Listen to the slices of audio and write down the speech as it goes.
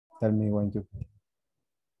tell me when you.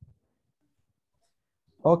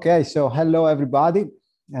 Okay, so hello everybody,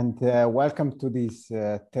 and welcome to this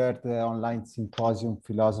third online symposium,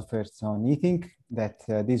 Philosophers on Eating.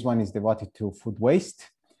 This one is devoted to food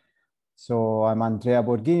waste. So I'm Andrea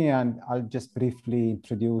Borghini, and I'll just briefly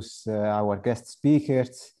introduce our guest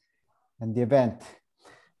speakers and the event.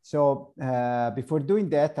 So before doing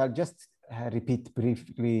that, I'll just repeat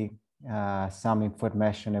briefly some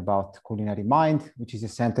information about Culinary Mind, which is a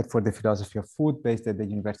center for the philosophy of food based at the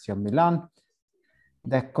University of Milan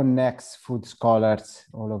that connects food scholars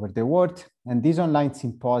all over the world. And these online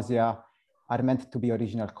symposia are meant to be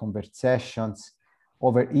original conversations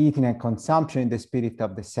over eating and consumption in the spirit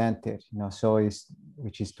of the center,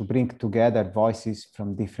 which is to bring together voices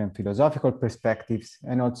from different philosophical perspectives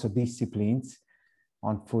and also disciplines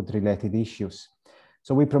on food-related issues.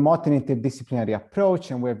 So we promote an interdisciplinary approach,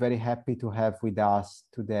 and we're very happy to have with us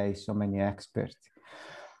today so many experts.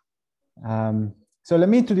 So let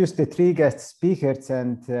me introduce the three guest speakers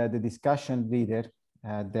and the discussion leader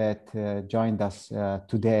that joined us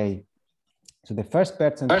today. So the first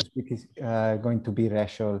person to speak is going to be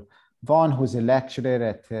Vaughn, who's a lecturer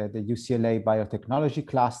at the UCLA Biotechnology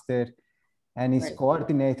Cluster and is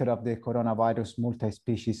coordinator of the Coronavirus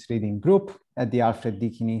Multi-Species Reading Group at the Alfred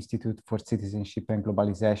Deakin Institute for Citizenship and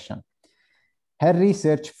Globalization. Her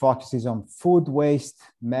research focuses on food waste,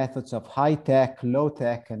 methods of high-tech,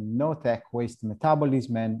 low-tech, and no-tech waste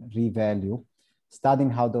metabolism and revalue, studying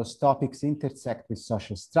how those topics intersect with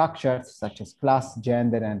social structures such as class,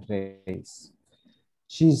 gender, and race.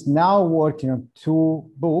 She's now working on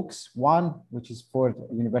two books, one which is for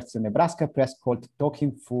the University of Nebraska Press called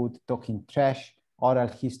Talking Food, Talking Trash, Oral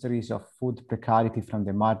Histories of Food Precarity from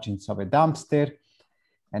the Margins of a Dumpster,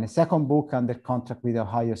 and a second book under contract with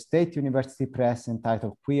Ohio State University Press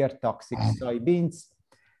entitled Queer Toxic Soybeans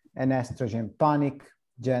and Estrogen Panic,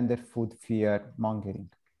 Gender Food Fear Mongering.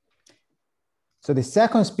 So the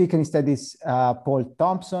second speaker instead is Paul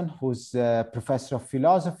Thompson, who's a professor of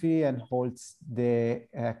philosophy and holds the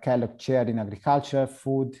Kellogg Chair in Agriculture,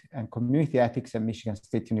 Food, and Community Ethics at Michigan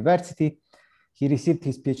State University. He received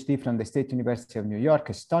his PhD from the State University of New York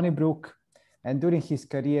at Stony Brook. And during his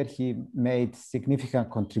career, he made significant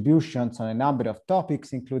contributions on a number of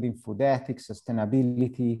topics, including food ethics,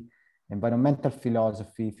 sustainability, environmental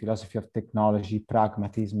philosophy, philosophy of technology,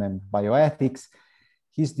 pragmatism, and bioethics.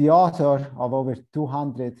 He's the author of over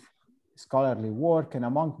 200 scholarly work, and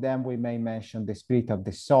among them, we may mention The Spirit of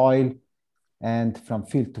the Soil and From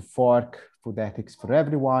Field to Fork, Food Ethics for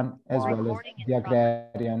Everyone, as well as The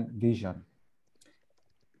Agrarian Vision.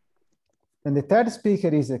 And the third speaker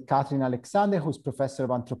is Catherine Alexander, who's professor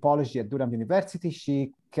of anthropology at Durham University.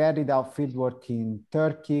 She carried out fieldwork in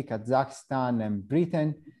Turkey, Kazakhstan, and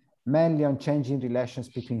Britain, mainly on changing relations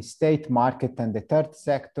between state, market, and the third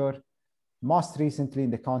sector, most recently in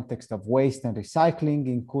the context of waste and recycling,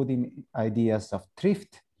 including ideas of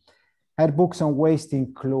thrift. Her books on waste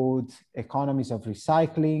include Economies of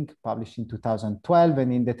Recycling, published in 2012,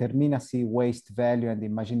 and Indeterminacy, Waste, Value, and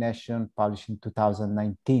Imagination, published in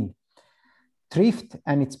 2019. Thrift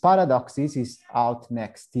and Its Paradoxes is out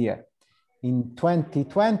next year. In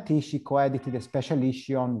 2020, she co-edited a special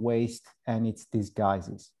issue on waste and its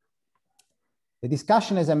disguises. The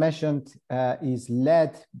discussion, as I mentioned, is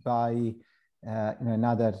led by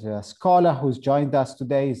another scholar who's joined us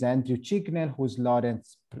today is Andrew Chignell, who's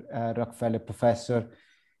Lawrence Rockefeller Professor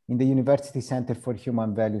in the University Center for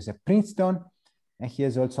Human Values at Princeton. And he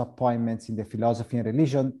has also appointments in the Philosophy and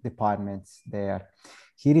Religion departments there.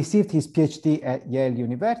 He received his PhD at Yale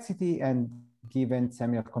University and given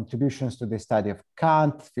seminal contributions to the study of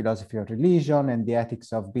Kant, philosophy of religion, and the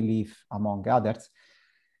ethics of belief, among others.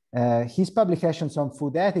 His publications on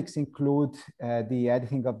food ethics include the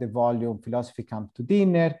editing of the volume Philosophy Come to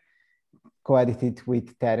Dinner, co-edited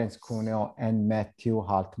with Terence Cuneo and Matthew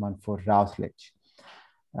Haltman for Routledge.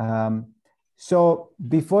 So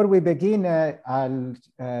before we begin, I'll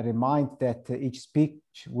remind that each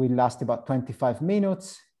speech will last about 25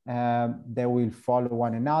 minutes. They will follow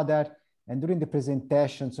one another. And during the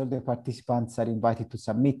presentations, all the participants are invited to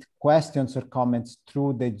submit questions or comments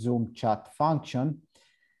through the Zoom chat function.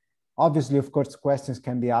 Obviously, of course, questions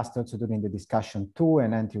can be asked also during the discussion too,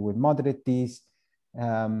 and Andrew will moderate these.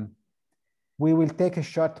 We will take a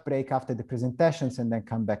short break after the presentations and then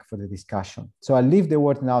come back for the discussion. So I'll leave the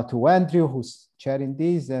word now to Andrew, who's chairing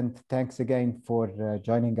these, and thanks again for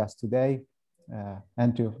joining us today.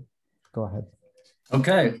 Andrew, go ahead.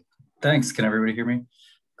 Okay, thanks. Can everybody hear me?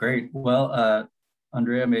 Great. Well,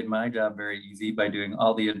 Andrea made my job very easy by doing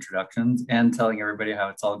all the introductions and telling everybody how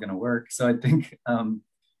it's all going to work. So I think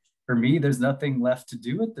for me, there's nothing left to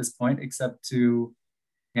do at this point except to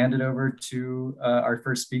hand it over to our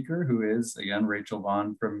first speaker, who is, again, Rachel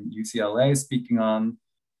Vaughn from UCLA, speaking on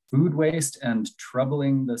food waste and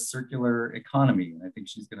troubling the circular economy. And I think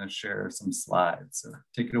she's going to share some slides. So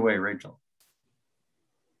take it away, Rachel.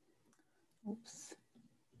 Oops.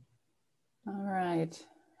 All right.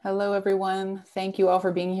 Hello, everyone. Thank you all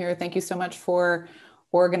for being here. Thank you so much for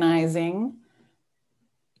organizing.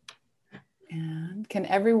 And can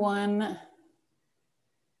everyone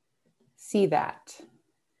see that?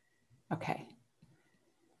 Okay.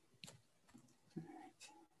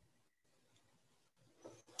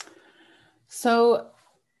 So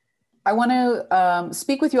I want to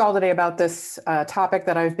speak with you all today about this topic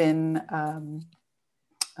that I've been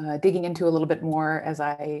digging into a little bit more as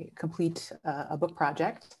I complete a book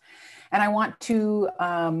project. And I want to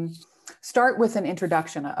start with an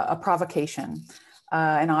introduction, a provocation,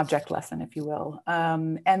 an object lesson, if you will.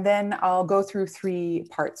 And then I'll go through 3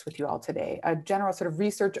 parts with you all today. A general sort of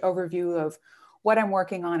research overview of what I'm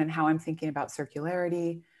working on and how I'm thinking about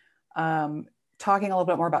circularity, talking a little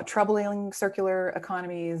bit more about troubling circular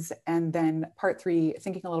economies, and then part 3,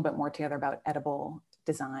 thinking a little bit more together about edible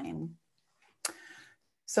design.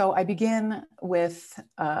 So I begin with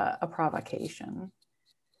a provocation.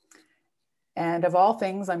 And of all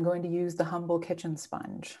things, I'm going to use the humble kitchen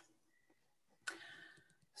sponge.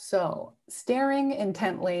 So, staring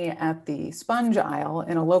intently at the sponge aisle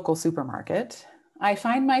in a local supermarket, I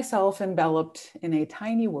find myself enveloped in a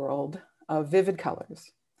tiny world of vivid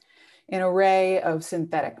colors, an array of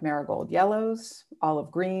synthetic marigold yellows, olive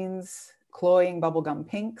greens, cloying bubblegum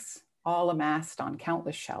pinks, all amassed on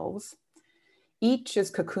countless shelves. Each is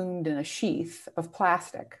cocooned in a sheath of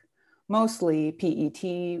plastic, mostly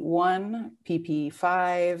PET1,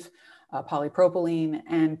 PP5, polypropylene,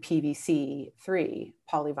 and PVC3,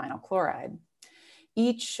 polyvinyl chloride.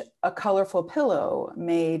 Each a colorful pillow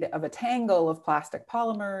made of a tangle of plastic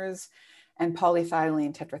polymers and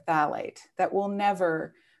polyethylene tetraphthalate that will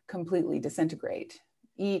never completely disintegrate.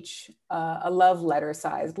 Each a love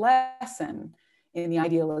letter-sized lesson in the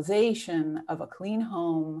idealization of a clean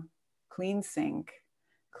home, clean sink,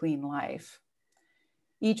 clean life.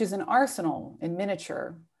 Each is an arsenal in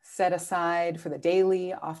miniature, set aside for the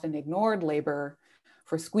daily, often ignored labor,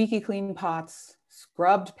 for squeaky clean pots,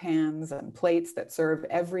 scrubbed pans, and plates that serve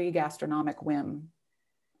every gastronomic whim,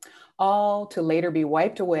 all to later be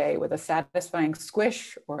wiped away with a satisfying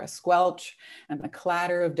squish or a squelch and the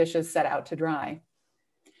clatter of dishes set out to dry.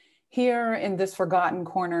 Here in this forgotten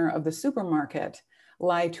corner of the supermarket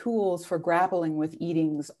lie tools for grappling with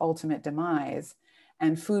eating's ultimate demise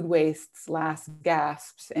and food waste's last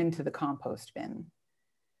gasps into the compost bin.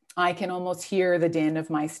 I can almost hear the din of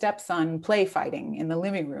my stepson play fighting in the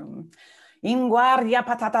living room. In guardia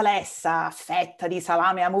patata lessa, fetta di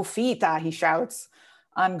salame ammuffita, he shouts.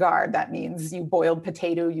 On guard, that means you boiled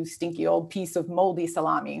potato, you stinky old piece of moldy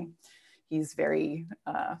salami. He's very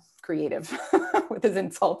creative with his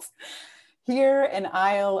insults. Here, an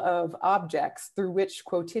aisle of objects through which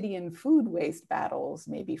quotidian food waste battles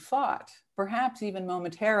may be fought, perhaps even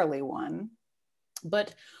momentarily won.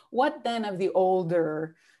 But what then of the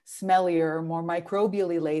older, smellier, more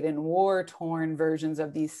microbially laden, war-torn versions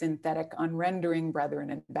of these synthetic unrendering brethren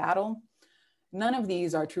in battle? None of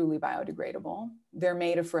these are truly biodegradable. They're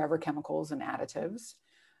made of forever chemicals and additives.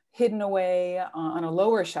 Hidden away on a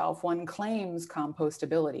lower shelf, one claims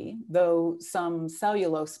compostability, though some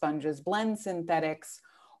cellulose sponges blend synthetics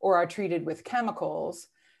or are treated with chemicals,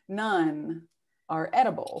 none are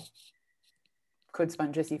edible. Could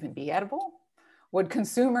sponges even be edible? Would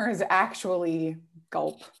consumers actually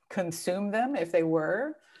consume them if they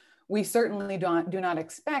were? We certainly do not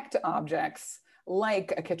expect objects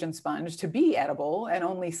like a kitchen sponge to be edible, and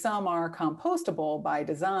only some are compostable by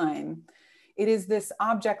design. It is this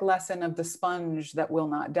object lesson of the sponge that will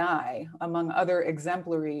not die, among other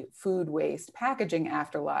exemplary food waste packaging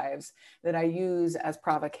afterlives that I use as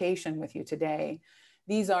provocation with you today.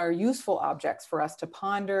 These are useful objects for us to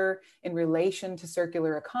ponder in relation to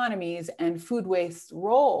circular economies and food waste's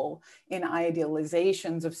role in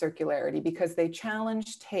idealizations of circularity, because they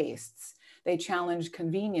challenge tastes, they challenge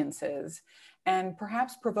conveniences, and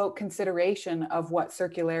perhaps provoke consideration of what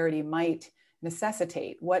circularity might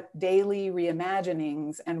necessitate, what daily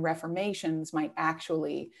reimaginings and reformations might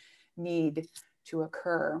actually need to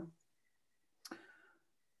occur.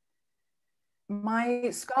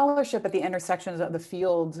 My scholarship at the intersections of the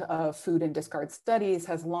field of food and discard studies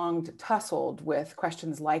has long tussled with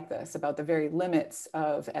questions like this about the very limits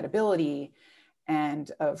of edibility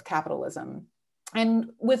and of capitalism,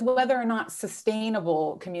 and with whether or not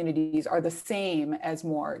sustainable communities are the same as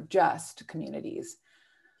more just communities.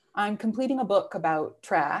 I'm completing a book about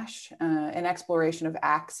trash, an exploration of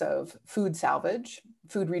acts of food salvage,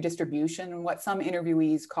 food redistribution, and what some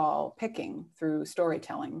interviewees call picking through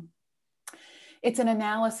storytelling. It's an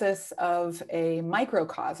analysis of a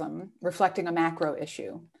microcosm reflecting a macro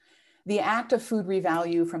issue. The act of food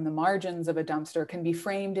revalue from the margins of a dumpster can be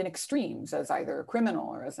framed in extremes as either criminal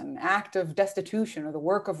or as an act of destitution or the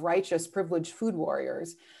work of righteous, privileged food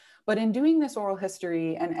warriors. But in doing this oral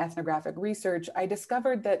history and ethnographic research, I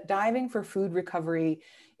discovered that diving for food recovery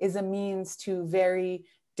is a means to very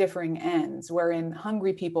differing ends, wherein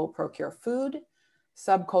hungry people procure food,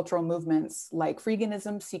 subcultural movements like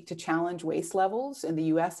freeganism seek to challenge waste levels in the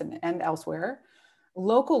US and elsewhere.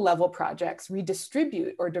 Local level projects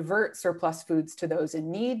redistribute or divert surplus foods to those in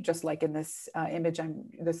need, just like in this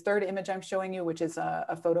this third image I'm showing you, which is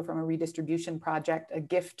a photo from a redistribution project, a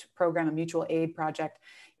gift program, a mutual aid project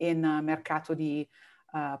in Mercato di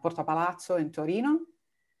Porta Palazzo in Torino.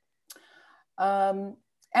 And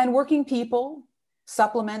working people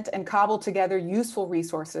supplement and cobble together useful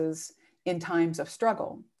resources in times of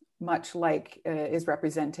struggle, much like is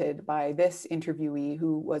represented by this interviewee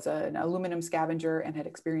who was an aluminum scavenger and had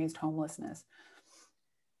experienced homelessness.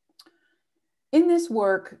 In this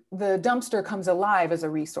work, the dumpster comes alive as a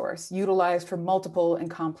resource utilized for multiple and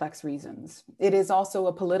complex reasons. It is also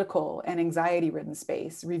a political and anxiety-ridden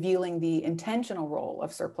space, revealing the intentional role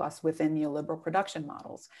of surplus within neoliberal production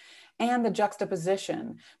models and the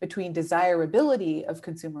juxtaposition between desirability of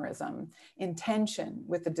consumerism in tension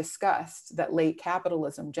with the disgust that late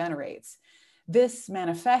capitalism generates. This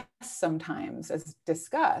manifests sometimes as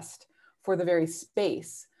disgust for the very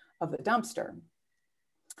space of the dumpster,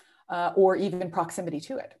 or even proximity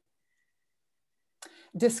to it.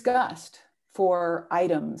 Disgust for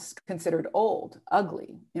items considered old,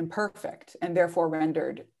 ugly, imperfect, and therefore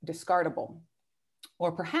rendered discardable.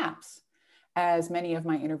 Or perhaps, as many of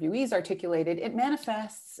my interviewees articulated, it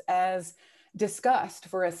manifests as disgust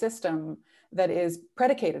for a system that is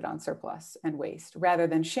predicated on surplus and waste rather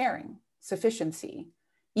than sharing, sufficiency,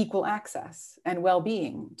 equal access, and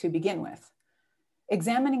well-being to begin with.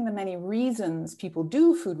 Examining the many reasons people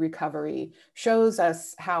do food recovery shows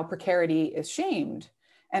us how precarity is shamed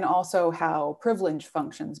and also how privilege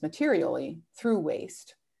functions materially through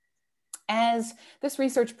waste. As this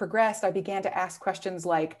research progressed, I began to ask questions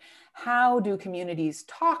like, how do communities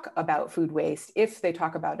talk about food waste, if they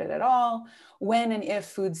talk about it at all? When and if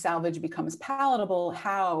food salvage becomes palatable,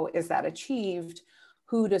 how is that achieved?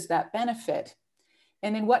 Who does that benefit?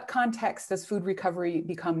 And in what context does food recovery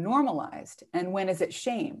become normalized? And when is it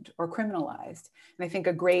shamed or criminalized? And I think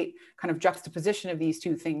a great kind of juxtaposition of these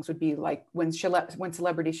two things would be like when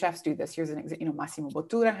celebrity chefs do this. Here's an example, Massimo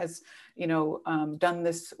Bottura has, done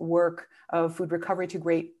this work of food recovery to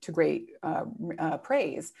great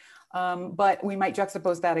praise. But we might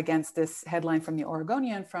juxtapose that against this headline from the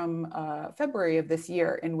Oregonian from February of this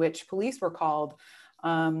year, in which police were called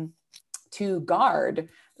to guard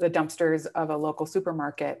the dumpsters of a local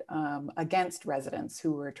supermarket against residents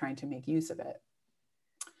who were trying to make use of it.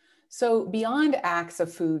 So beyond acts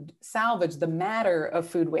of food salvage, the matter of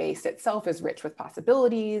food waste itself is rich with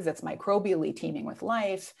possibilities. It's microbially teeming with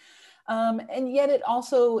life. And yet it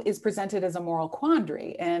also is presented as a moral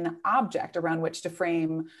quandary, an object around which to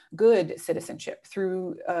frame good citizenship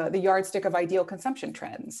through the yardstick of ideal consumption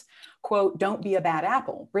trends. Quote, "Don't be a bad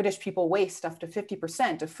apple. British people waste up to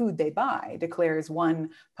 50% of food they buy," declares one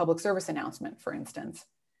public service announcement, for instance.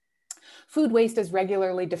 Food waste is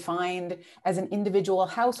regularly defined as an individual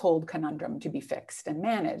household conundrum to be fixed and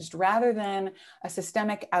managed, rather than a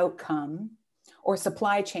systemic outcome or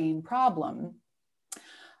supply chain problem.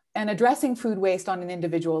 And addressing food waste on an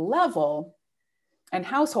individual level and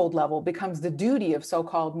household level becomes the duty of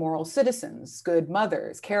so-called moral citizens, good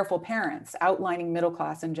mothers, careful parents, outlining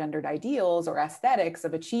middle-class and gendered ideals or aesthetics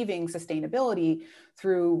of achieving sustainability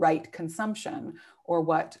through right consumption, or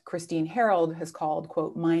what Christine Harold has called,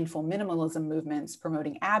 quote, mindful minimalism movements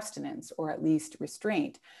promoting abstinence or at least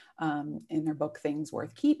restraint in their book, Things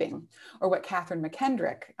Worth Keeping, or what Catherine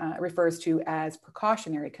McKendrick refers to as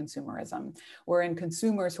precautionary consumerism, wherein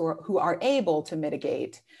consumers who are able to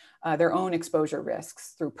mitigate their own exposure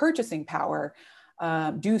risks through purchasing power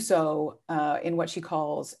do so in what she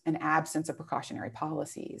calls an absence of precautionary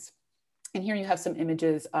policies. And here you have some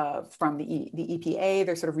images from the EPA.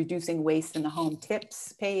 They're sort of reducing waste in the home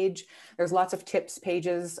tips page. There's lots of tips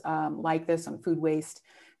pages like this on food waste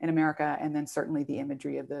in America. And then certainly the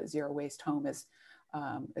imagery of the zero waste home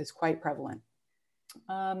is quite prevalent.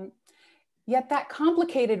 Yet that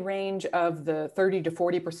complicated range of the 30 to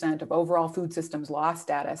 40% of overall food systems loss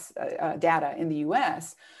data in the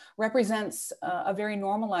US represents a very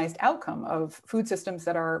normalized outcome of food systems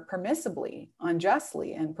that are permissibly,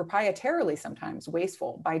 unjustly, and proprietarily sometimes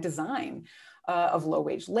wasteful by design, of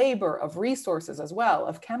low-wage labor, of resources as well,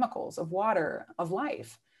 of chemicals, of water, of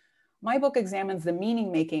life. My book examines the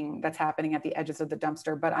meaning-making that's happening at the edges of the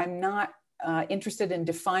dumpster, but I'm not interested in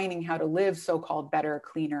defining how to live so-called better,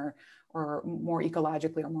 cleaner, or more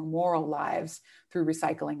ecologically or more moral lives through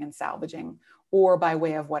recycling and salvaging, or by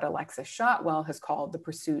way of what Alexis Shotwell has called the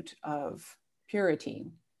pursuit of purity.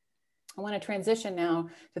 I want to transition now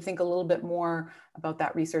to think a little bit more about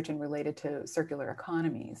that research and related to circular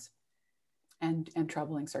economies and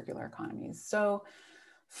troubling circular economies. So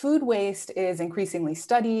food waste is increasingly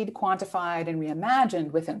studied, quantified, and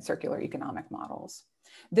reimagined within circular economic models.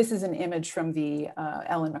 This is an image from the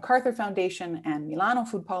Ellen MacArthur Foundation and Milano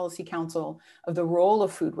Food Policy Council of the role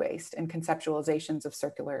of food waste in conceptualizations of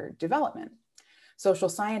circular development. Social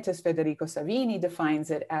scientist Federico Savini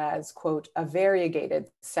defines it as, quote, a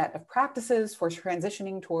variegated set of practices for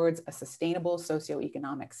transitioning towards a sustainable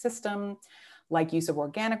socioeconomic system, like use of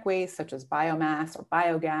organic waste, such as biomass or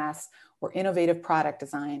biogas, or innovative product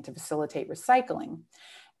design to facilitate recycling.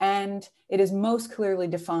 And it is most clearly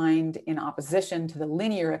defined in opposition to the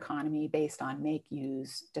linear economy based on make,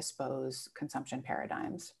 use, dispose consumption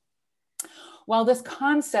paradigms. While this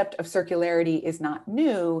concept of circularity is not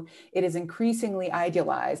new, it is increasingly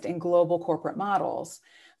idealized in global corporate models,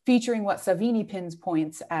 featuring what Savini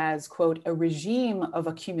pinpoints as, quote, a regime of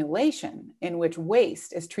accumulation in which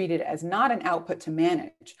waste is treated as not an output to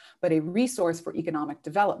manage, but a resource for economic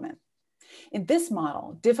development. In this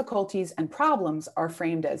model, difficulties and problems are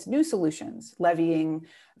framed as new solutions, levying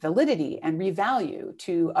validity and revalue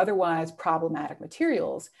to otherwise problematic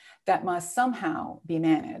materials that must somehow be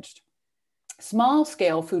managed.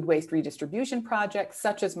 Small-scale food waste redistribution projects,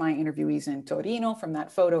 such as my interviewees in Torino from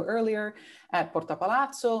that photo earlier at Porta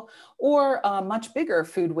Palazzo, or much bigger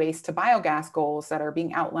food waste to biogas goals that are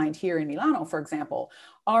being outlined here in Milano, for example,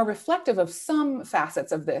 are reflective of some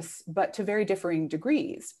facets of this, but to very differing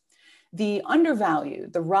degrees. The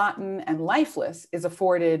undervalued, the rotten and lifeless is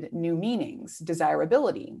afforded new meanings,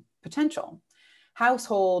 desirability, potential.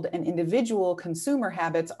 Household and individual consumer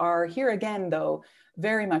habits are here again, though,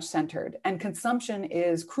 very much centered, and consumption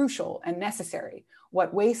is crucial and necessary,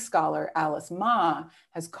 what waste scholar Alice Ma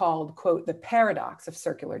has called, quote, the paradox of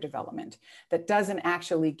circular development that doesn't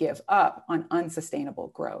actually give up on unsustainable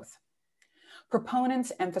growth.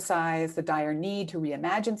 Proponents emphasize the dire need to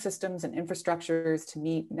reimagine systems and infrastructures to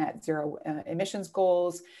meet net zero emissions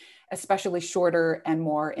goals, especially shorter and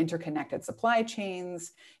more interconnected supply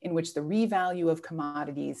chains in which the revalue of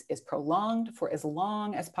commodities is prolonged for as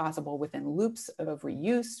long as possible within loops of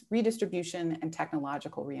reuse, redistribution, and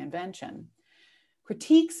technological reinvention.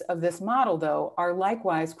 Critiques of this model, though, are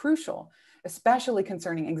likewise crucial, especially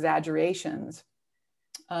concerning exaggerations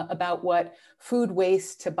about what food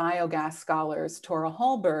waste to biogas scholars Tora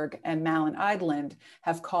Hallberg and Malin Eidland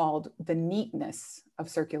have called the neatness of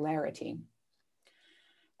circularity.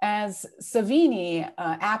 As Savini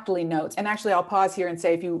aptly notes, and actually I'll pause here and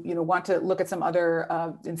say if you want to look at some other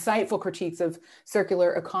insightful critiques of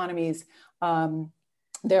circular economies,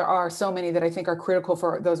 there are so many that I think are critical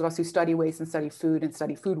for those of us who study waste and study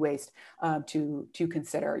food waste to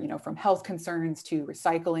consider, from health concerns to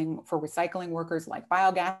recycling for recycling workers like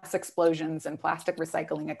biogas explosions and plastic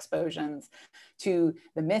recycling explosions, to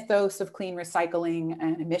the mythos of clean recycling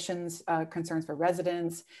and emissions concerns for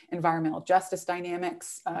residents, environmental justice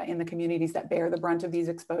dynamics in the communities that bear the brunt of these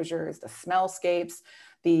exposures, the smellscapes,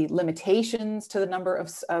 the limitations to the number of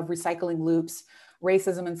recycling loops,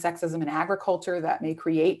 racism and sexism in agriculture that may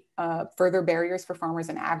create further barriers for farmers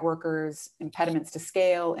and ag workers, impediments to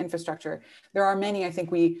scale, infrastructure. There are many I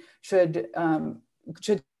think we should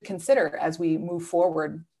consider as we move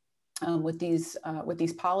forward with these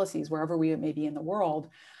policies wherever we may be in the world.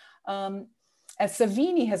 As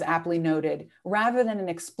Savini has aptly noted, rather than an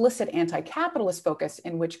explicit anti-capitalist focus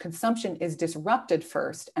in which consumption is disrupted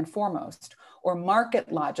first and foremost, or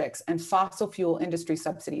market logics and fossil fuel industry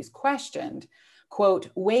subsidies questioned, quote,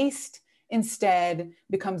 waste instead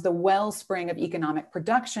becomes the wellspring of economic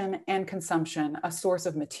production and consumption, a source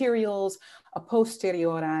of materials, a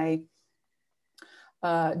posteriori,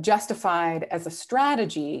 justified as a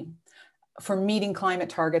strategy for meeting climate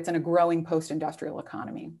targets in a growing post-industrial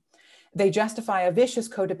economy. They justify a vicious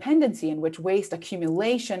codependency in which waste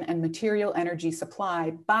accumulation and material energy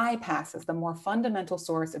supply bypasses the more fundamental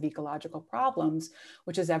source of ecological problems,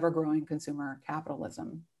 which is ever-growing consumer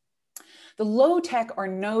capitalism. The low-tech or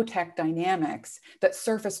no-tech dynamics that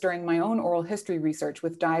surfaced during my own oral history research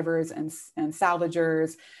with divers and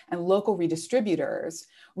salvagers and local redistributors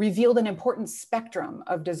revealed an important spectrum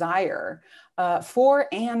of desire for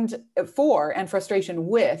and frustration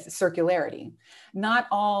with circularity. Not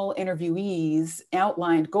all interviewees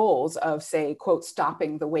outlined goals of, say, quote,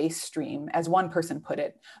 stopping the waste stream, as one person put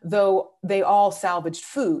it, though they all salvaged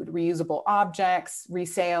food, reusable objects,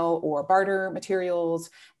 resale or barter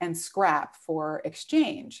materials, and scrap for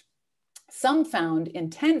exchange. Some found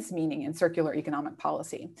intense meaning in circular economic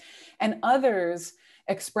policy, and others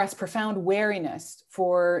express profound wariness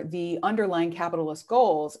for the underlying capitalist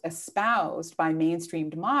goals espoused by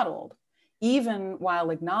mainstreamed models, even while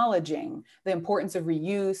acknowledging the importance of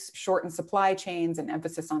reuse, shortened supply chains, and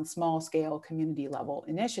emphasis on small-scale community-level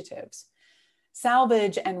initiatives.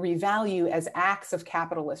 Salvage and revalue as acts of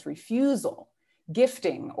capitalist refusal,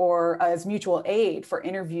 gifting, or as mutual aid for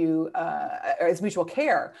as mutual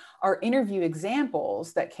care are interview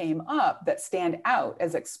examples that came up that stand out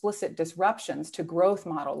as explicit disruptions to growth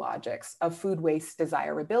model logics of food waste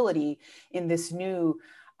desirability in this new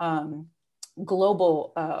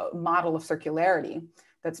global model of circularity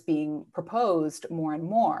that's being proposed more and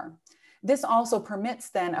more. This also permits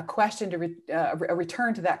then a question to a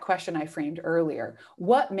return to that question I framed earlier.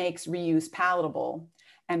 What makes reuse palatable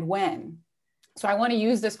and when? So I want to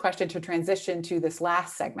use this question to transition to this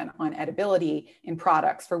last segment on edibility in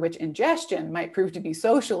products for which ingestion might prove to be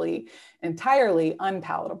socially entirely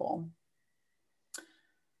unpalatable.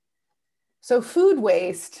 So food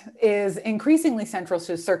waste is increasingly central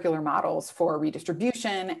to circular models for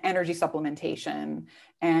redistribution, energy supplementation,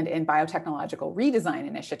 and in biotechnological redesign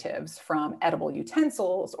initiatives, from edible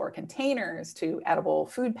utensils or containers to edible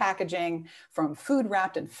food packaging, from food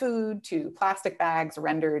wrapped in food to plastic bags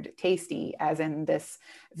rendered tasty, as in this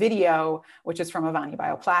video, which is from Avani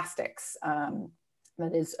Bioplastics,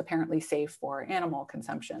 that is apparently safe for animal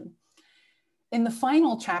consumption. In the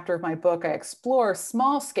final chapter of my book, I explore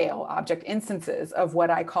small-scale object instances of what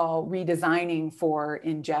I call redesigning for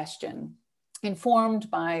ingestion, informed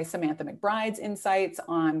by Samantha McBride's insights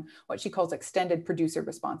on what she calls extended producer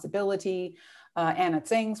responsibility, Anna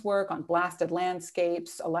Tsing's work on blasted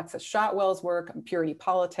landscapes, Alexis Shotwell's work on purity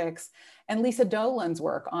politics, and Lisa Dolan's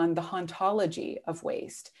work on the hauntology of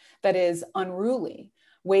waste that is unruly,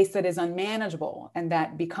 waste that is unmanageable and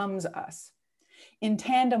that becomes us. In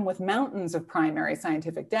tandem with mountains of primary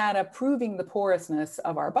scientific data proving the porousness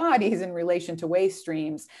of our bodies in relation to waste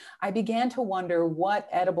streams, I began to wonder what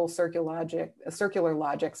edible circular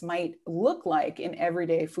logics might look like in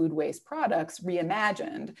everyday food waste products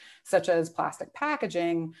reimagined, such as plastic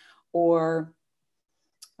packaging, or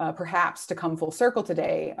perhaps, to come full circle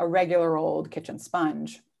today, a regular old kitchen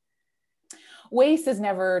sponge. Waste is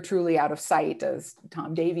never truly out of sight, as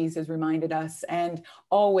Tom Davies has reminded us, and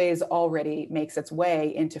always already makes its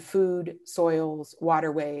way into food, soils,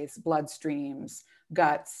 waterways, bloodstreams,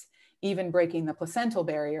 guts, even breaking the placental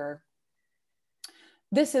barrier.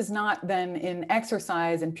 This is not then an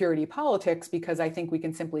exercise in purity politics, because I think we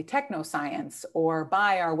can simply technoscience or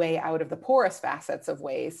buy our way out of the porous facets of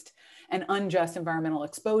waste and unjust environmental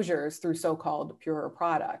exposures through so-called purer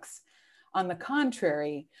products. On the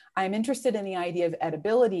contrary, I'm interested in the idea of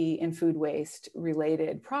edibility in food waste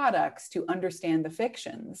related products to understand the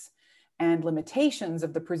fictions and limitations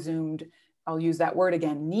of the presumed, I'll use that word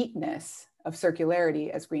again, neatness of circularity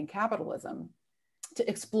as green capitalism, to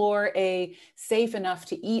explore a safe enough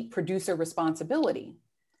to eat producer responsibility,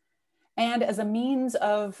 and as a means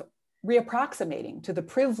of reapproximating to the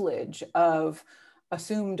privilege of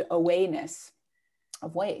assumed awayness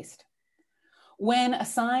of waste. When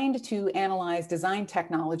assigned to analyze design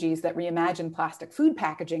technologies that reimagine plastic food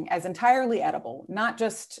packaging as entirely edible, not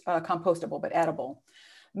just compostable, but edible,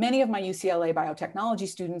 many of my UCLA biotechnology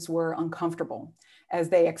students were uncomfortable as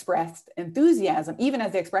they expressed enthusiasm, even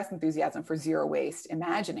as they expressed enthusiasm for zero waste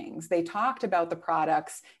imaginings. They talked about the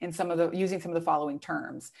products in using some of the following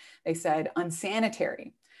terms. They said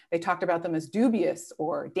unsanitary. They talked about them as dubious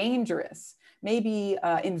or dangerous, maybe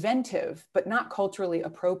inventive, but not culturally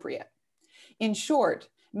appropriate. In short,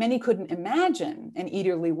 many couldn't imagine an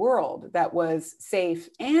eaterly world that was safe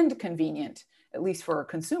and convenient, at least for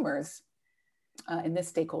consumers, in this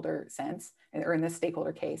stakeholder sense, or in this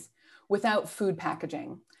stakeholder case, without food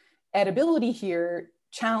packaging. Edibility here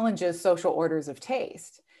challenges social orders of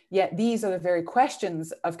taste, yet these are the very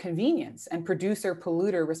questions of convenience and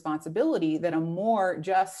producer-polluter responsibility that a more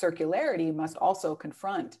just circularity must also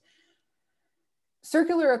confront.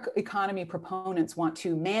 Circular economy proponents want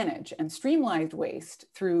to manage and streamline waste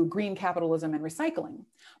through green capitalism and recycling.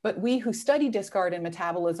 But we who study discard and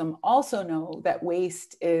metabolism also know that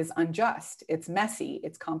waste is unjust, it's messy,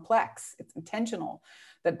 it's complex, it's intentional,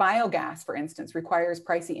 that biogas, for instance, requires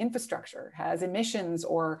pricey infrastructure, has emissions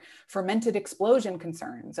or fermented explosion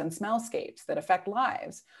concerns and smellscapes that affect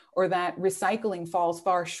lives, or that recycling falls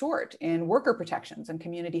far short in worker protections and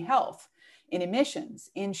community health, in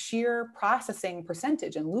emissions, in sheer processing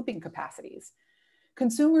percentage and looping capacities.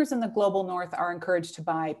 Consumers in the global north are encouraged to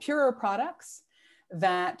buy purer products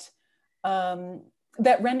that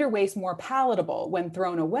render waste more palatable when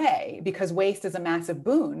thrown away, because waste is a massive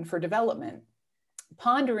boon for development.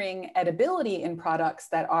 Pondering edibility in products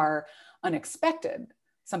that are unexpected,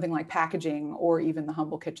 something like packaging or even the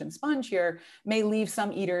humble kitchen sponge here, may leave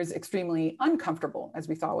some eaters extremely uncomfortable, as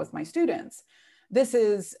we saw with my students. This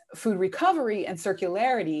is food recovery and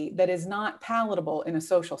circularity that is not palatable in a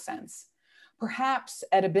social sense. Perhaps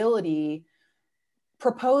edibility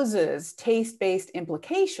proposes taste-based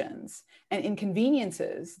implications and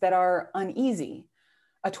inconveniences that are uneasy.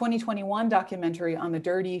 A 2021 documentary on the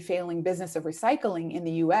dirty, failing business of recycling in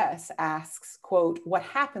the US asks, quote, what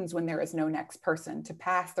happens when there is no next person to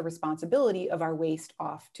pass the responsibility of our waste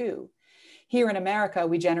off to? Here in America,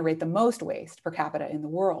 we generate the most waste per capita in the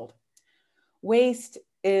world. Waste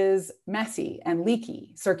is messy and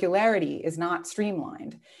leaky. Circularity is not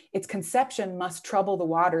streamlined. Its conception must trouble the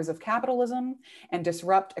waters of capitalism and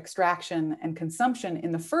disrupt extraction and consumption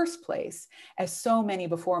in the first place, as so many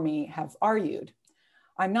before me have argued.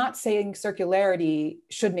 I'm not saying circularity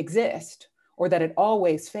shouldn't exist or that it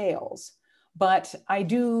always fails, but I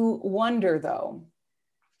do wonder, though,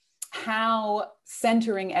 how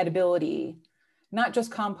centering edibility, not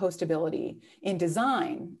just compostability, in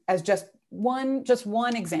design as just one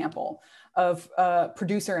example of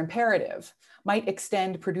producer imperative might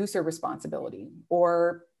extend producer responsibility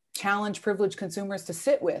or challenge privileged consumers to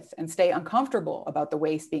sit with and stay uncomfortable about the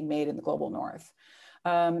waste being made in the global north.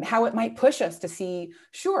 How it might push us to see,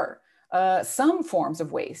 some forms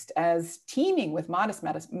of waste as teeming with modest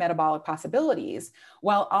metabolic possibilities,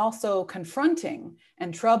 while also confronting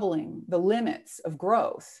and troubling the limits of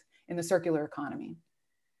growth in the circular economy.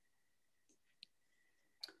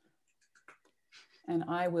 And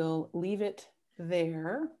I will leave it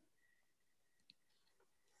there.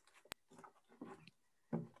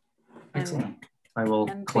 Excellent. I will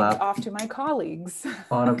clap off to my colleagues.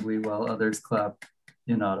 audibly while others clap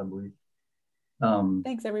inaudibly.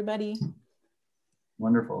 Thanks, everybody.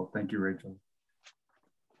 Wonderful. Thank you, Rachel.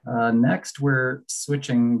 Next, we're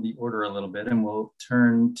switching the order a little bit, and we'll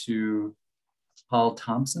turn to Paul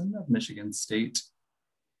Thompson of Michigan State,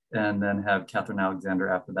 and then have Catherine Alexander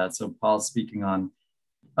after that. So Paul's speaking on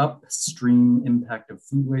upstream impact of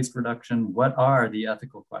food waste reduction. What are the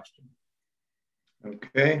ethical questions?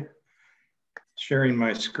 Okay, sharing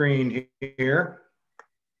my screen here.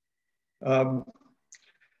 I'm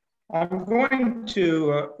going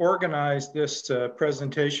to organize this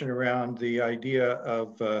presentation around the idea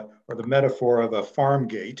of, or the metaphor of a farm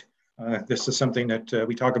gate. This is something that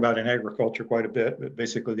we talk about in agriculture quite a bit, but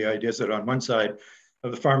basically the idea is that on one side of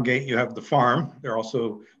the farm gate, you have the farm. There are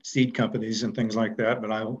also seed companies and things like that,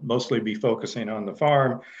 but I'll mostly be focusing on the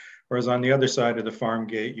farm. Whereas on the other side of the farm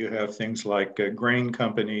gate, you have things like grain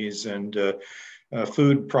companies and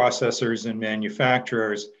food processors and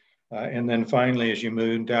manufacturers. And then finally, as you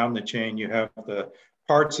move down the chain, you have the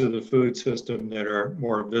parts of the food system that are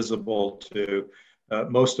more visible to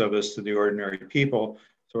most of us, to the ordinary people,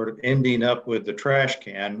 sort of ending up with the trash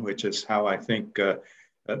can, which is how I think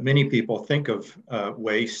many people think of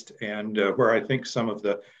waste, and where I think some of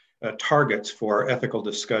the targets for ethical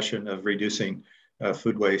discussion of reducing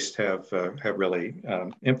food waste have really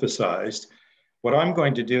emphasized. What I'm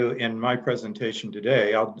going to do in my presentation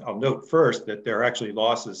today, I'll note first that there are actually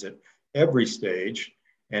losses at every stage.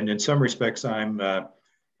 And in some respects, I'm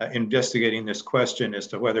investigating this question as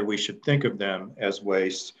to whether we should think of them as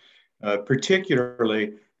waste,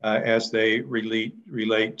 particularly as they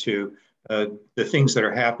relate to the things that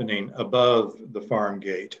are happening above the farm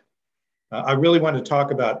gate. I really want to talk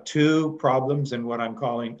about two problems in what I'm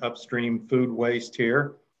calling upstream food waste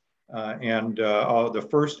here. The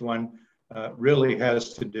first one really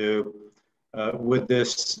has to do with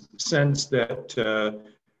this sense that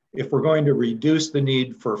if we're going to reduce the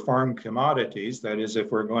need for farm commodities, that is, if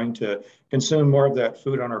we're going to consume more of that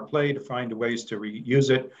food on our plate, find ways to reuse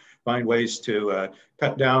it, find ways to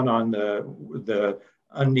cut down on the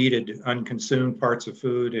unneeded, unconsumed parts of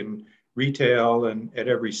food in retail and at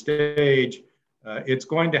every stage, it's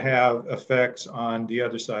going to have effects on the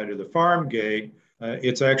other side of the farm gate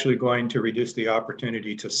it's actually going to reduce the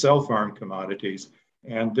opportunity to sell farm commodities,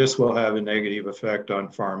 and this will have a negative effect on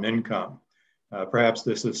farm income. Perhaps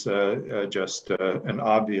this is just an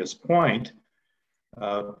obvious point,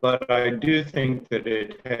 but I do think that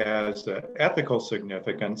it has ethical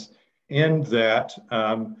significance in that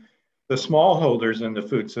the smallholders in the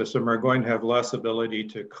food system are going to have less ability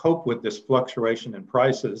to cope with this fluctuation in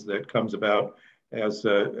prices that comes about as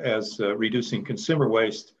reducing consumer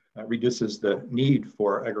waste reduces the need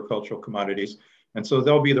for agricultural commodities. And so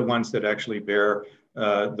they'll be the ones that actually bear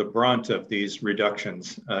the brunt of these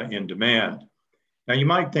reductions in demand. Now, you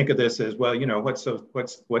might think of this as, well, you know, what's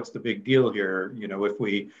the big deal here? You know, if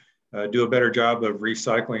we do a better job of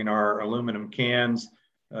recycling our aluminum cans,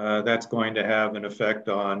 that's going to have an effect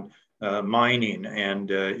on mining.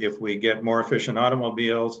 And if we get more efficient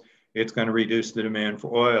automobiles, it's going to reduce the demand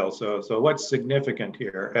for oil. So what's significant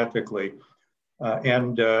here ethically?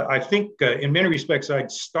 I think in many respects,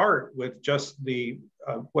 I'd start with just the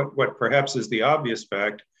what perhaps is the obvious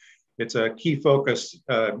fact. It's a key focus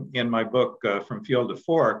in my book, From Field to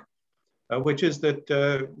Fork, which is that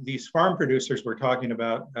these farm producers we're talking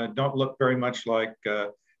about don't look very much like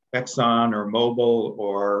Exxon or Mobil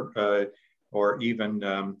or even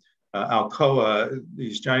Alcoa,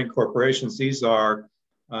 these giant corporations. These are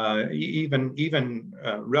even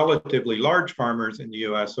relatively large farmers in the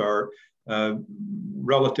US are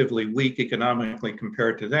relatively weak economically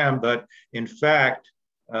compared to them, but in fact,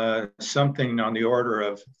 something on the order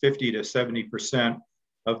of 50 to 70%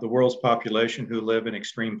 of the world's population who live in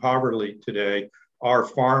extreme poverty today are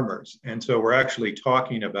farmers. And so we're actually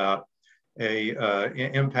talking about an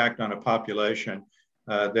impact on a population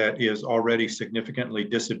that is already significantly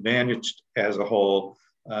disadvantaged as a whole.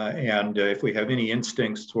 And if we have any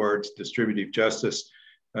instincts towards distributive justice,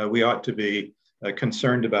 we ought to be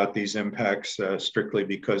concerned about these impacts strictly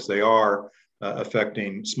because they are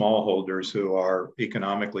affecting smallholders who are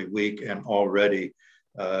economically weak and already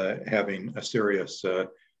having a serious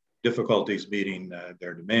difficulties meeting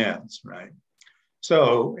their demands, right?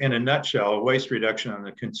 So in a nutshell, waste reduction on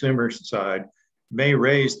the consumer side may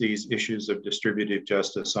raise these issues of distributive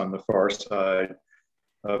justice on the far side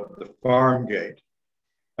of the farm gate.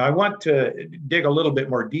 I want to dig a little bit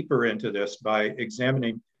more deeper into this by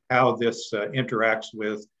examining how this interacts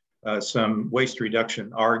with some waste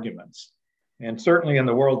reduction arguments. And certainly in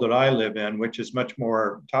the world that I live in, which is much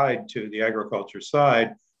more tied to the agriculture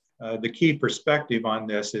side, the key perspective on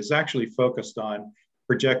this is actually focused on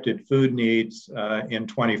projected food needs in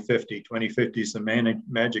 2050. 2050 is the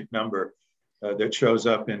magic number that shows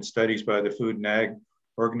up in studies by the Food and Ag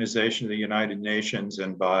Organization of the United Nations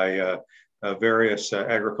and by various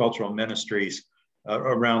agricultural ministries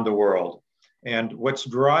around the world. And what's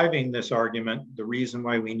driving this argument, the reason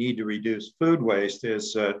why we need to reduce food waste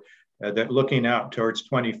is that looking out towards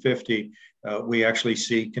 2050, we actually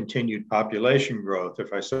see continued population growth.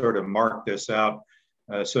 If I sort of mark this out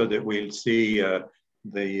so that we see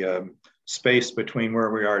the space between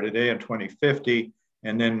where we are today and 2050,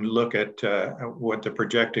 and then look at what the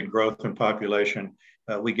projected growth in population,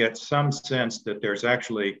 we get some sense that there's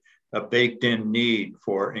actually a baked in need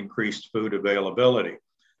for increased food availability.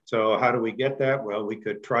 So how do we get that? Well, we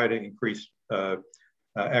could try to increase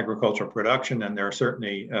agricultural production, and there are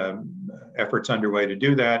certainly efforts underway to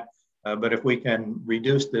do that. But if we can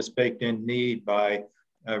reduce this baked in need by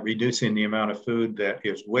reducing the amount of food that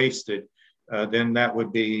is wasted, then that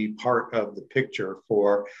would be part of the picture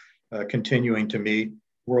for continuing to meet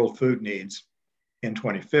world food needs in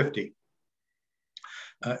 2050.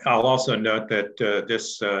 I'll also note that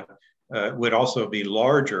this would also be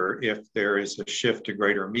larger if there is a shift to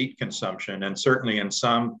greater meat consumption. And certainly in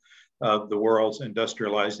some of the world's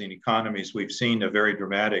industrializing economies, we've seen a very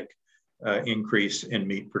dramatic increase in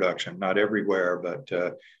meat production. Not everywhere,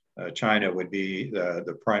 but China would be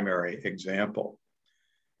the primary example.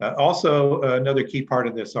 Also, another key part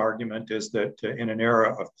of this argument is that in an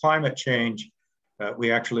era of climate change,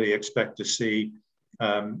 we actually expect to see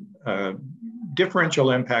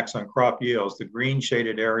differential impacts on crop yields. The green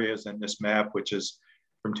shaded areas in this map, which is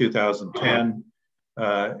from 2010,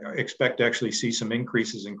 expect to actually see some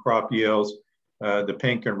increases in crop yields. The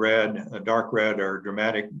pink and red, dark red are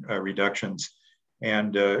dramatic reductions.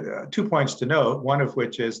 And 2 points to note, one of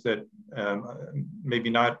which is that maybe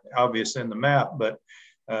not obvious in the map, but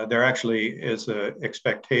there actually is an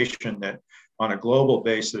expectation that on a global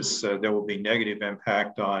basis, there will be negative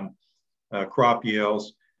impact on crop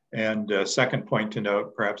yields. And second point to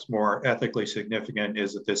note, perhaps more ethically significant,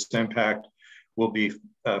 is that this impact will be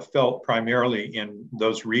felt primarily in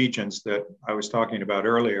those regions that I was talking about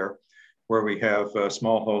earlier, where we have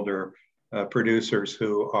smallholder producers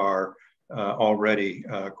who are already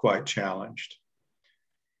quite challenged.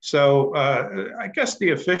 So I guess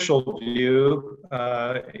the official view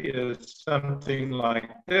is something like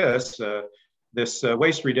this. This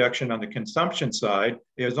waste reduction on the consumption side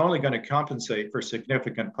is only going to compensate for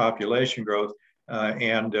significant population growth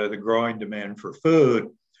and the growing demand for food.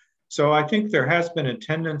 So I think there has been a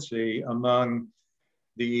tendency among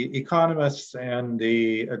the economists and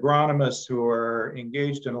the agronomists who are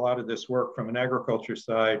engaged in a lot of this work from an agriculture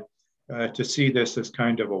side to see this as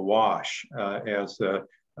kind of a wash, as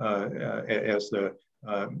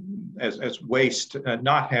waste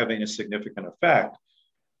not having a significant effect.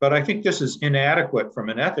 But I think this is inadequate from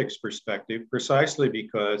an ethics perspective, precisely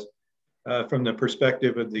because from the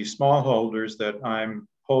perspective of the smallholders that I'm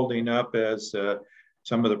holding up as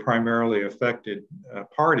some of the primarily affected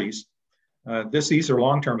parties, these are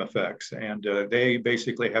long-term effects, and they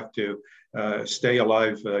basically have to stay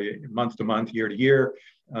alive month to month, year to year,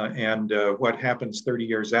 and what happens 30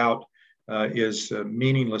 years out is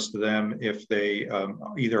meaningless to them if they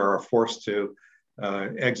either are forced to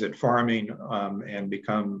exit farming and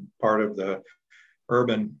become part of the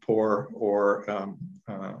urban poor, or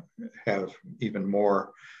have even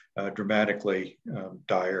more dramatically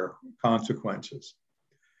dire consequences.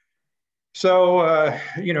 So,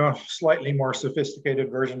 slightly more sophisticated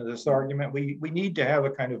version of this argument, we need to have a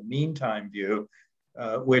kind of meantime view,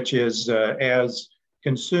 which is as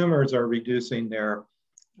consumers are reducing their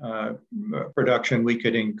production, we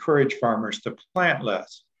could encourage farmers to plant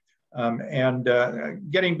less.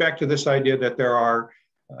 Getting back to this idea that there are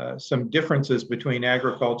some differences between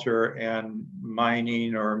agriculture and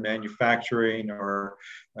mining or manufacturing or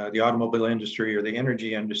the automobile industry or the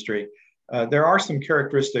energy industry, there are some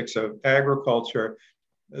characteristics of agriculture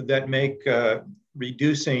that make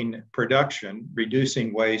reducing production,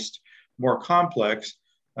 reducing waste more complex.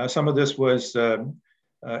 Some of this was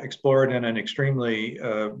explored in an extremely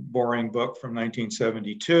boring book from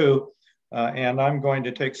 1972. And I'm going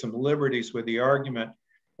to take some liberties with the argument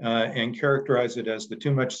and characterize it as the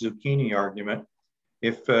too much zucchini argument.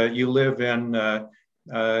 If you live in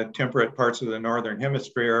temperate parts of the Northern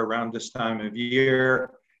Hemisphere around this time of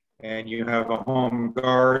year, and you have a home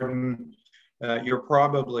garden, you're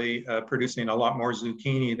probably producing a lot more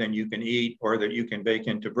zucchini than you can eat or that you can bake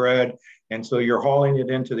into bread. And so you're hauling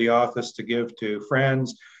it into the office to give to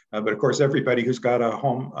friends. But of course, everybody who's got a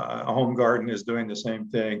home garden is doing the same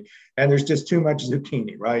thing. And there's just too much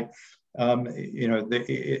zucchini, right?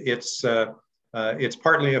 It's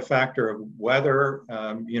partly a factor of weather.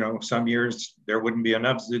 Some years there wouldn't be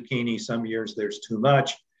enough zucchini, some years there's too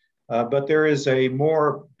much. But there is a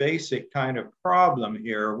more basic kind of problem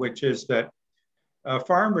here, which is that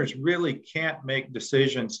farmers really can't make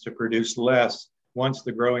decisions to produce less once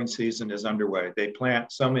the growing season is underway. They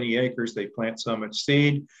plant so many acres, they plant so much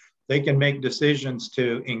seed. They can make decisions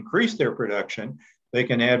to increase their production. They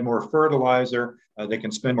can add more fertilizer. They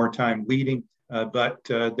can spend more time weeding, but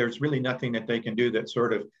there's really nothing that they can do that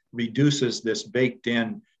sort of reduces this baked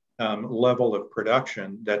in level of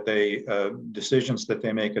production that decisions that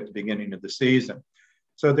they make at the beginning of the season.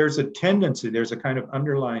 So there's a tendency, there's a kind of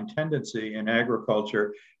underlying tendency in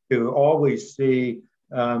agriculture to always see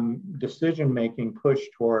decision-making push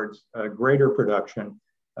towards greater production,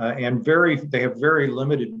 and they have very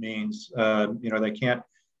limited means. They can't,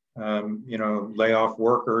 lay off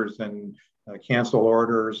workers and cancel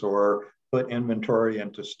orders or put inventory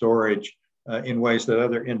into storage in ways that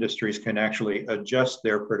other industries can actually adjust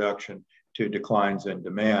their production to declines in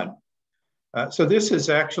demand. So this has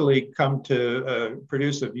actually come to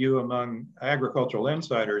produce a view among agricultural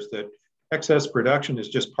insiders that excess production is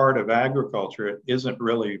just part of agriculture. It isn't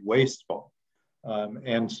really wasteful.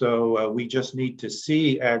 And so we just need to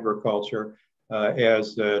see agriculture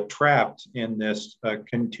as trapped in this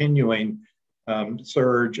continuing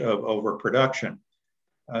surge of overproduction.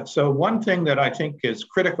 So one thing that I think is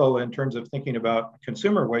critical in terms of thinking about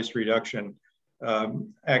consumer waste reduction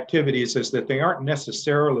activities is that they aren't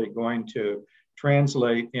necessarily going to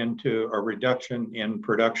translate into a reduction in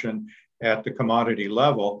production at the commodity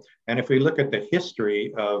level. And if we look at the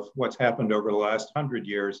history of what's happened over the last 100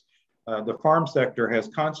 years, the farm sector has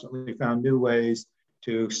constantly found new ways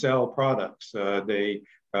to sell products. They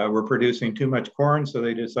were producing too much corn, so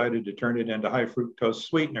they decided to turn it into high fructose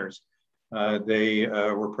sweeteners. They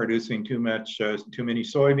were producing too many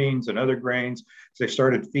soybeans and other grains, so they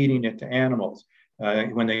started feeding it to animals.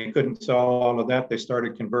 When they couldn't sell all of that, they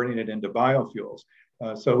started converting it into biofuels.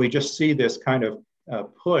 So we just see this kind of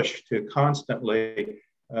push to constantly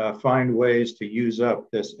find ways to use up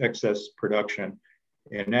this excess production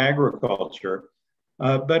in agriculture.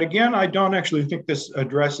 But again, I don't actually think this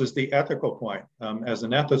addresses the ethical point. As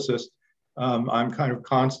an ethicist, I'm kind of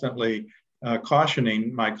constantly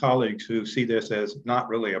cautioning my colleagues who see this as not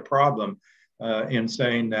really a problem in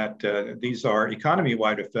saying that these are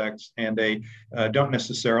economy-wide effects and they don't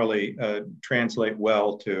necessarily translate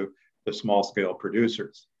well to the small-scale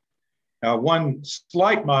producers. Now, one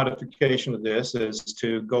slight modification of this is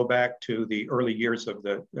to go back to the early years of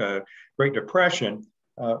the Great Depression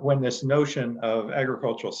when this notion of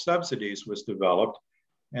agricultural subsidies was developed.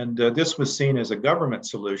 And this was seen as a government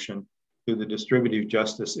solution to the distributive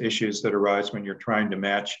justice issues that arise when you're trying to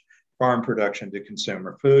match farm production to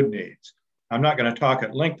consumer food needs. I'm not going to talk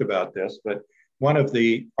at length about this, but one of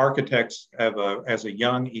the architects of as a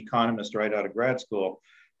young economist right out of grad school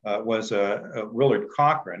was Willard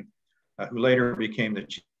Cochrane, who later became the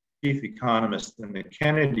chief economist in the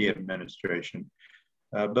Kennedy administration.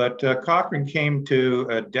 But Cochrane came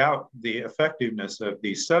to doubt the effectiveness of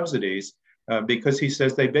these subsidies because he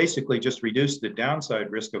says they basically just reduce the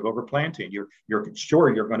downside risk of overplanting. You're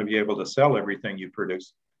sure you're going to be able to sell everything you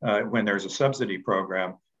produce when there's a subsidy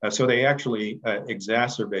program. So they actually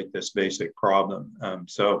exacerbate this basic problem.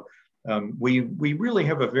 We really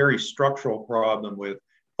have a very structural problem with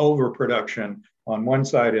overproduction on one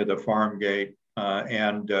side of the farm gate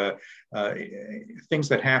and things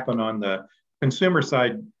that happen on the consumer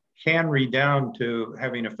side can redound to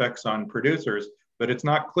having effects on producers, but it's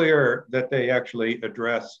not clear that they actually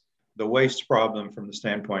address the waste problem from the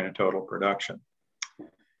standpoint of total production.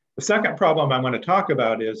 The second problem I want to talk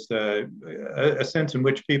about is a sense in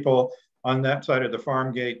which people on that side of the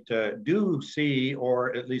farm gate do see,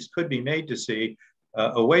 or at least could be made to see,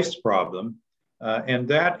 a waste problem. And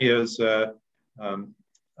that is,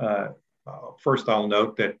 first I'll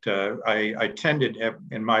note that I tended,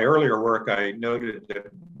 in my earlier work, I noted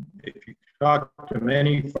that if you talk to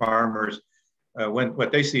many farmers,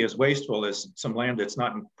 what they see as wasteful is some land that's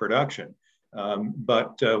not in production.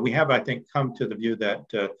 But we have, I think, come to the view that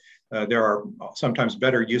there are sometimes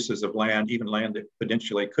better uses of land, even land that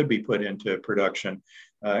potentially could be put into production.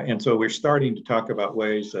 And so we're starting to talk about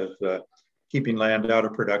ways of keeping land out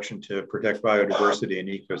of production to protect biodiversity and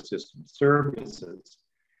ecosystem services.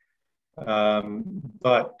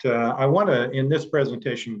 But I want to, in this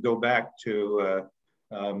presentation, go back to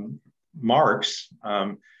Marx,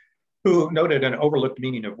 who noted an overlooked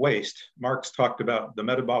meaning of waste. Marx talked about the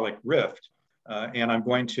metabolic rift, and I'm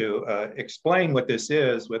going to explain what this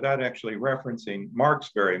is without actually referencing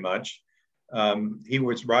Marx very much. He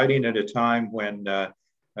was writing at a time when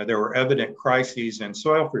there were evident crises in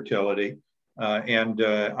soil fertility, and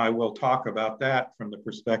I will talk about that from the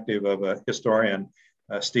perspective of a historian,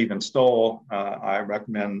 Stephen Stoll. I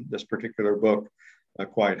recommend this particular book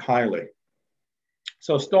quite highly.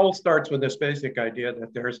 So Stoll starts with this basic idea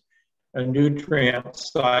that there's a nutrient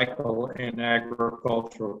cycle in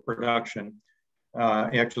agricultural production,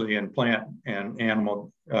 actually in plant and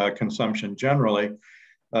animal consumption generally.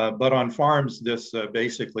 But on farms, this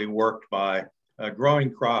basically worked by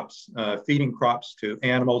growing crops, feeding crops to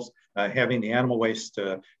animals, having the animal waste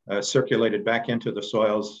circulated back into the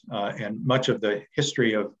soils. And much of the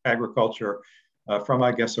history of agriculture from,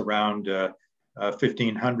 I guess, around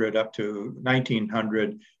 1500 up to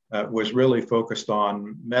 1900 was really focused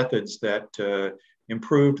on methods that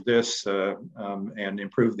improved this and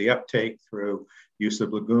improved the uptake through use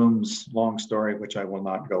of legumes, long story, which I will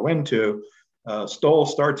not go into. Stoll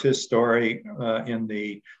starts his story in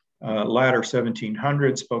the latter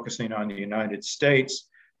 1700s, focusing on the United States.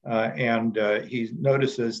 And he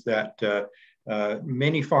notices that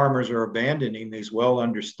many farmers are abandoning these well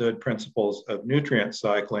understood principles of nutrient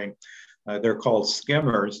cycling. They're called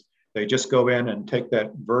skimmers. They just go in and take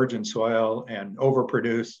that virgin soil and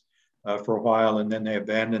overproduce for a while, and then they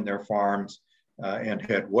abandon their farms and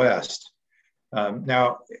head west.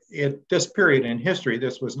 Now, at this period in history,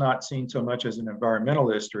 this was not seen so much as an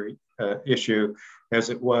environmental issue as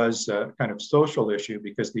it was a kind of social issue,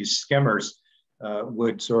 because these skimmers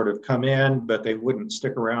would sort of come in, but they wouldn't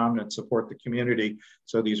stick around and support the community.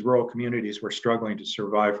 So these rural communities were struggling to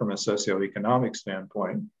survive from a socioeconomic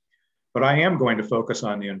standpoint. But I am going to focus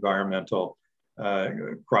on the environmental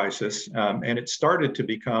crisis. And it started to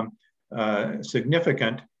become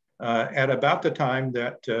significant at about the time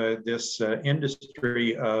that this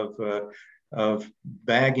industry of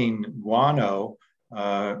bagging guano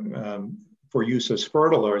for use as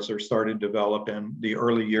fertilizer started to develop in the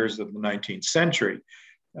early years of the 19th century.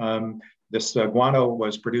 This guano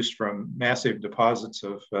was produced from massive deposits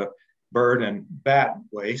of bird and bat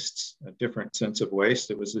wastes, a different sense of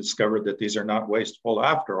waste. It was discovered that these are not wasteful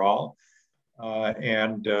after all.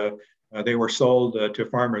 And they were sold to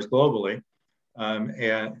farmers globally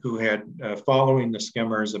and who had, following the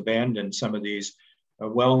skimmers, abandoned some of these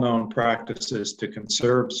well-known practices to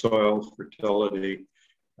conserve soil fertility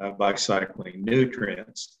by cycling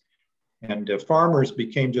nutrients. And farmers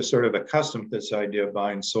became just sort of accustomed to this idea of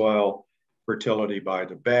buying soil fertility by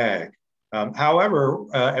the bag. However,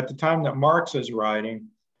 at the time that Marx is writing,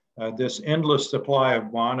 this endless supply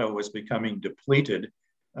of guano was becoming depleted.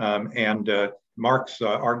 Marx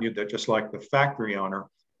argued that just like the factory owner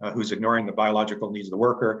who's ignoring the biological needs of the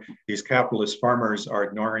worker, these capitalist farmers are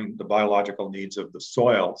ignoring the biological needs of the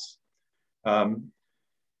soils. So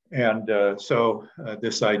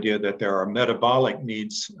this idea that there are metabolic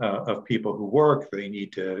needs of people who work, they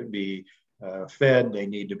need to be fed, they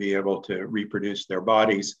need to be able to reproduce their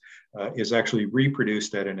bodies, is actually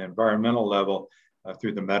reproduced at an environmental level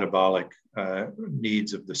through the metabolic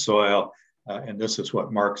needs of the soil. And this is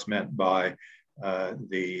what Marx meant by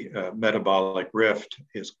the metabolic rift,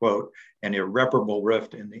 is, quote, an irreparable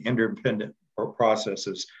rift in the interdependent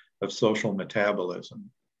processes of social metabolism.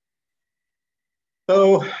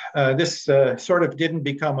 So this sort of didn't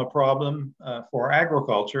become a problem for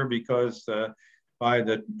agriculture, because by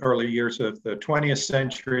the early years of the 20th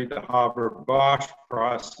century, the Haber-Bosch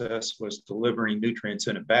process was delivering nutrients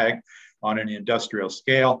in a bag on an industrial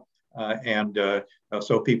scale.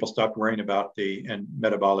 So people stopped worrying about the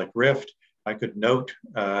metabolic rift. I could note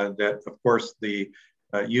that, of course, the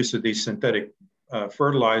use of these synthetic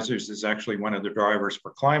fertilizers is actually one of the drivers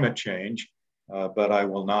for climate change, but I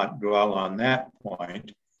will not dwell on that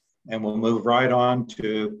point. And we'll move right on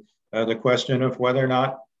to the question of whether or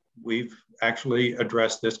not we've actually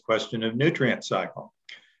addressed this question of nutrient cycle.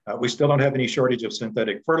 We still don't have any shortage of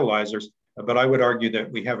synthetic fertilizers, but I would argue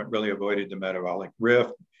that we haven't really avoided the metabolic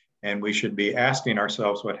rift, and we should be asking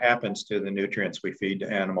ourselves what happens to the nutrients we feed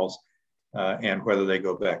to animals and whether they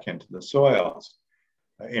go back into the soils.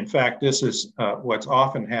 In fact, this is what's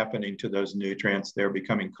often happening to those nutrients. They're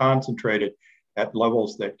becoming concentrated at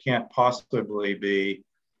levels that can't possibly be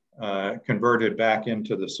converted back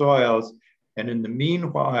into the soils. And in the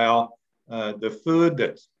meanwhile, the food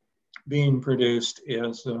that's being produced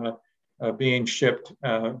is being shipped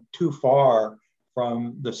too far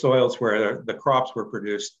from the soils where the crops were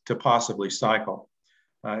produced to possibly cycle.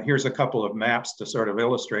 Here's a couple of maps to sort of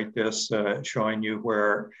illustrate this, showing you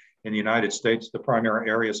where in the United States the primary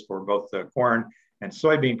areas for both the corn and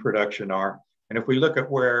soybean production are. And if we look at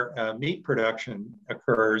where meat production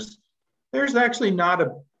occurs, there's actually not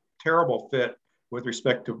a terrible fit with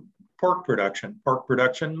respect to pork production. Pork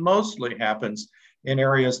production mostly happens in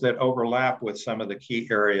areas that overlap with some of the key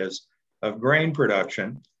areas of grain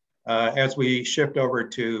production. As we shift over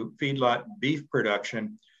to feedlot beef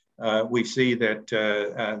production, we see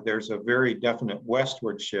that there's a very definite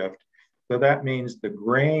westward shift. So that means the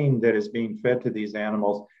grain that is being fed to these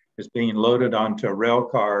animals is being loaded onto rail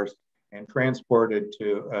cars and transported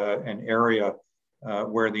to an area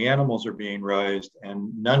where the animals are being raised,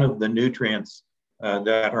 and none of the nutrients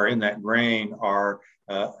that are in that grain are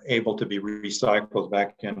able to be recycled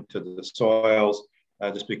back into the soils.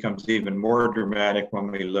 This becomes even more dramatic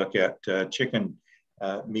when we look at chicken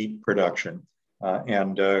meat production.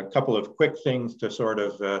 And a couple of quick things to sort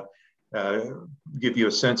of give you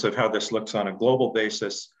a sense of how this looks on a global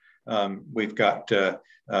basis. We've got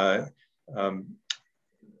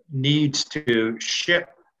needs to ship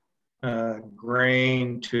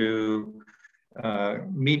grain to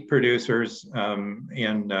meat producers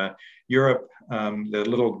in Europe. The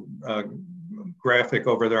little graphic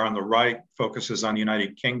over there on the right focuses on the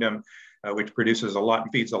United Kingdom, which produces a lot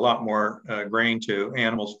and feeds a lot more grain to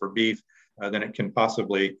animals for beef than it can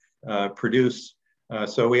possibly produce.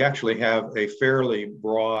 So we actually have a fairly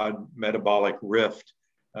broad metabolic rift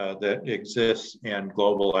that exists in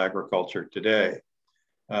global agriculture today.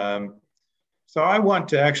 So I want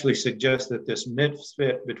to actually suggest that this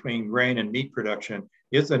misfit between grain and meat production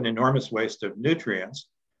is an enormous waste of nutrients,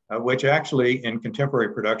 which actually in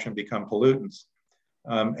contemporary production become pollutants.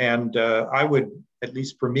 I would, at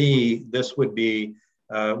least for me, this would be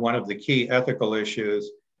one of the key ethical issues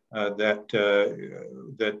that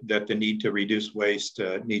the need to reduce waste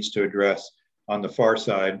needs to address on the far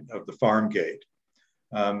side of the farm gate.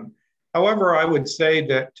 However, I would say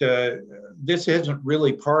that this isn't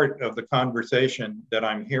really part of the conversation that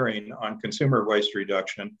I'm hearing on consumer waste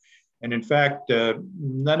reduction. And in fact,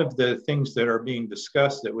 none of the things that are being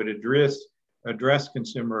discussed that would address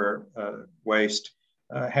consumer waste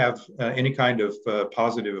have any kind of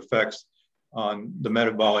positive effects on the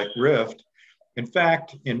metabolic rift. In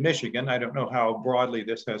fact, in Michigan, I don't know how broadly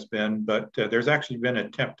this has been, but there's actually been an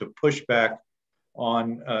attempt to push back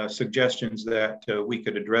on suggestions that we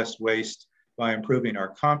could address waste by improving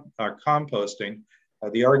our composting.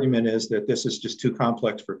 The argument is that this is just too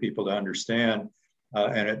complex for people to understand.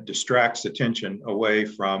 and it distracts attention away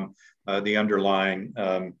from the underlying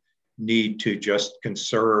need to just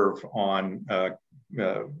conserve on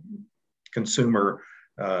consumer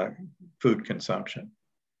food consumption.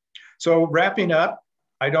 So wrapping up,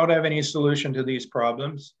 I don't have any solution to these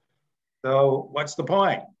problems. So what's the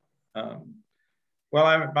point?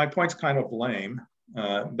 Well, my point's kind of lame,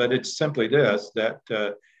 but it's simply this, that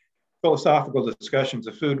philosophical discussions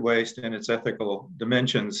of food waste and its ethical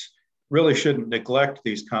dimensions really shouldn't neglect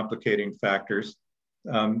these complicating factors.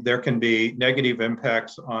 There can be negative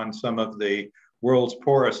impacts on some of the world's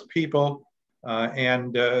poorest people,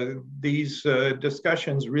 and these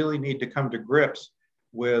discussions really need to come to grips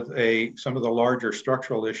with some of the larger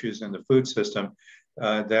structural issues in the food system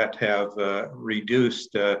that have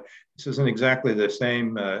reduced. This isn't exactly the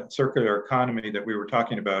same circular economy that we were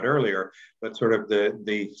talking about earlier, but sort of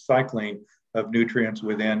the cycling of nutrients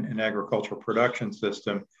within an agricultural production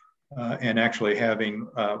system and actually having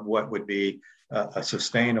what would be a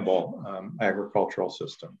sustainable agricultural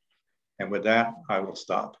system. And with that, I will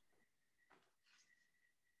stop.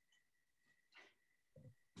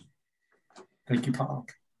 Thank you, Paul.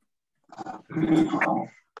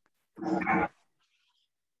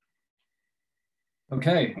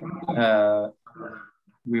 Okay,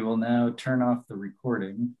 we will now turn off the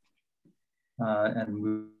recording and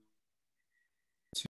move